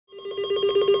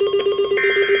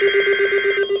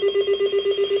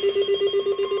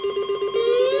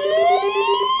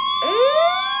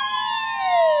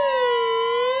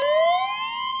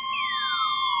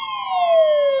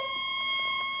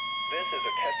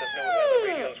of NOAA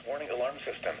radio's warning alarm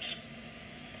systems.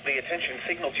 The attention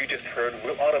signals you just heard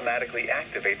will automatically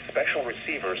activate special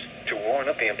receivers to warn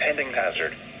of the impending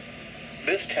hazard.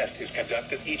 This test is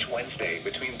conducted each Wednesday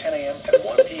between 10 a.m. and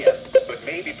 1 p.m., but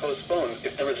may be postponed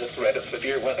if there is a threat of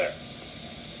severe weather.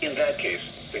 In that case,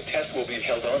 the test will be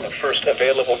held on the first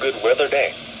available good weather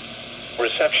day.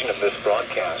 Reception of this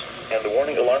broadcast and the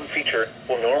warning alarm feature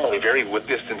will normally vary with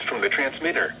distance from the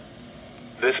transmitter.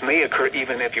 This may occur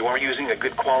even if you are using a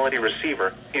good quality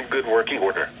receiver in good working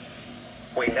order.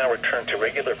 We now return to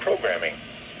regular programming.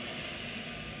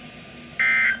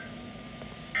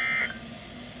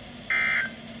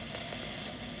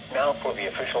 Now for the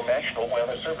official National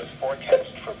Weather Service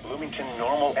forecast for Bloomington,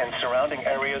 Normal, and surrounding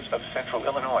areas of central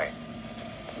Illinois.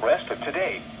 Rest of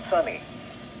today, sunny.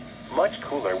 Much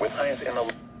cooler with highs in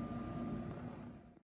the